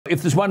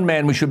if there's one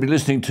man we should be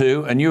listening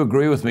to, and you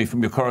agree with me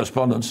from your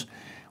correspondence,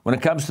 when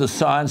it comes to the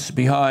science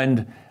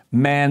behind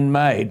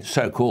man-made,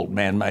 so-called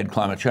man-made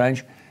climate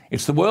change,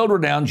 it's the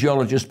world-renowned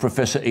geologist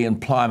Professor Ian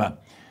Plimer.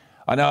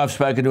 I know I've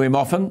spoken to him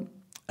often,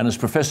 and as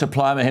Professor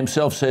Plimer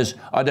himself says,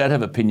 I don't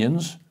have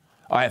opinions,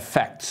 I have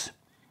facts.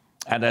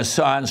 And as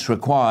science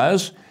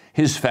requires,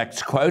 his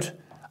facts, quote,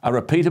 are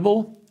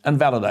repeatable and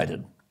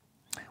validated.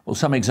 Well,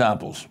 some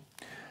examples.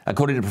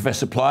 According to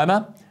Professor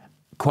Plimer,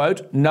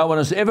 quote, no one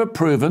has ever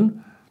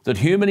proven that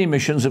human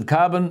emissions of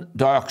carbon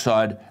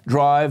dioxide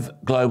drive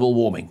global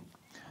warming.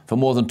 For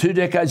more than 2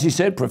 decades, he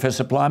said,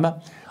 Professor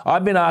Plimer,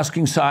 I've been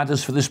asking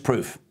scientists for this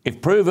proof.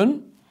 If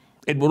proven,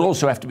 it would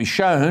also have to be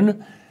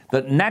shown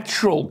that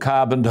natural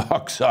carbon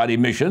dioxide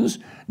emissions,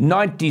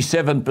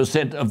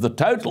 97% of the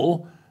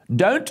total,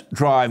 don't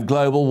drive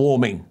global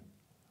warming.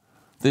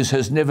 This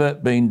has never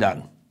been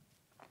done.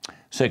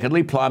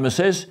 Secondly, Plimer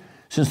says,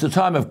 since the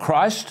time of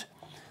Christ,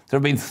 there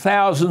have been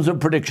thousands of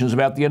predictions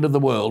about the end of the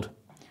world.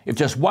 If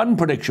just one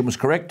prediction was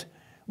correct,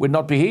 we'd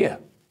not be here.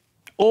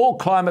 All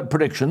climate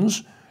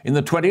predictions in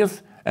the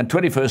 20th and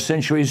 21st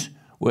centuries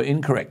were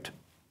incorrect.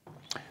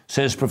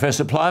 Says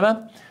Professor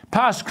Plimer,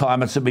 past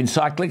climates have been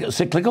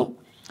cyclical.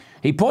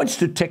 He points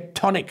to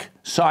tectonic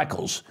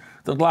cycles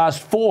that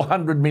last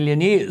 400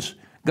 million years,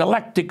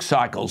 galactic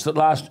cycles that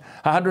last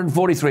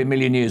 143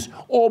 million years,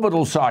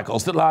 orbital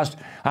cycles that last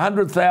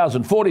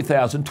 100,000,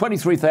 40,000,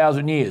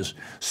 23,000 years,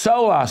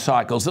 solar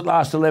cycles that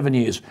last 11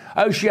 years,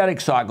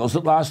 oceanic cycles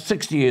that last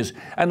 60 years,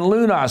 and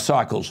lunar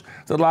cycles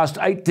that last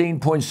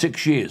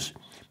 18.6 years.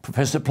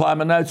 Professor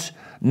Plimer notes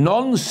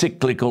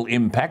non-cyclical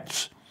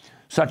impacts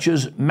such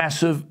as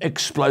massive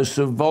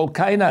explosive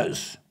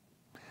volcanoes.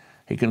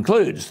 He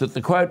concludes that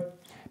the quote,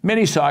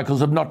 many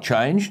cycles have not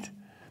changed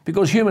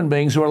because human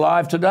beings are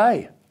alive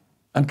today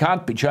and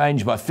can't be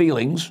changed by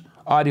feelings,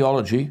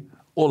 ideology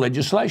or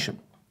legislation.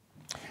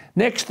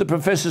 Next, the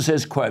professor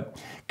says, quote,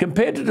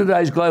 compared to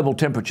today's global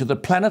temperature, the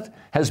planet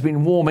has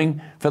been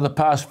warming for the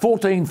past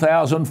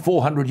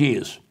 14,400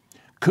 years,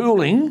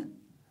 cooling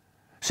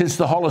since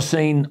the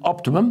Holocene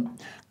optimum,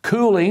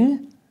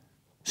 cooling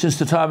since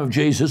the time of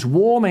Jesus,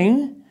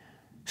 warming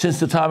since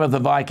the time of the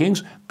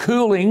Vikings,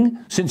 cooling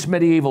since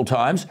medieval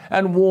times,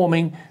 and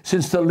warming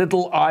since the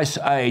Little Ice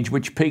Age,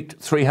 which peaked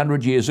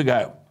 300 years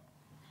ago.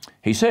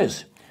 He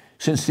says,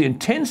 since the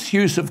intense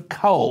use of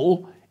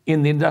coal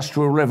in the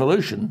Industrial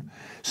Revolution,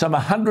 some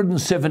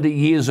 170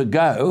 years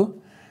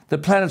ago, the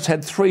planet's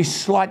had 3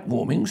 slight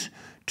warmings,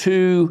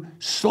 2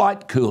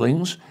 slight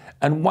coolings,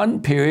 and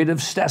 1 period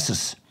of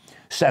stasis.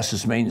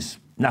 Stasis means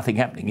nothing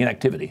happening,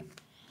 inactivity.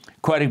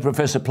 Quoting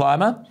Professor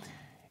Plimer,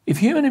 if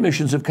human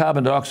emissions of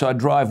carbon dioxide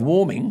drive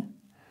warming,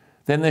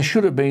 then there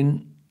should have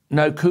been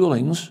no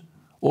coolings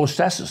or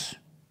stasis.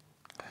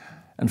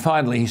 And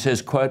finally, he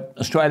says, quote,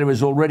 Australia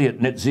is already at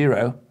net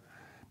zero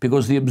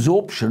because the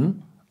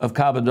absorption of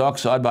carbon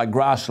dioxide by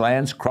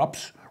grasslands,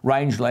 crops,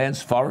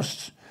 rangelands,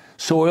 forests,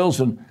 soils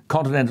and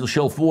continental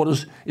shelf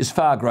waters is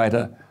far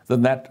greater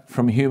than that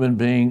from human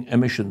being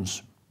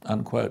emissions,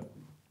 unquote.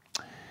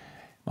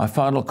 My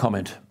final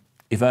comment,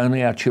 if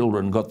only our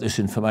children got this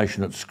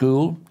information at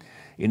school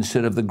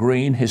instead of the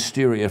green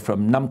hysteria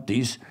from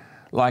numpties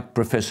like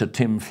Professor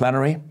Tim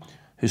Flannery,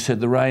 who said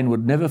the rain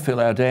would never fill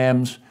our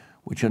dams,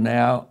 which are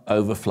now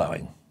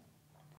overflowing.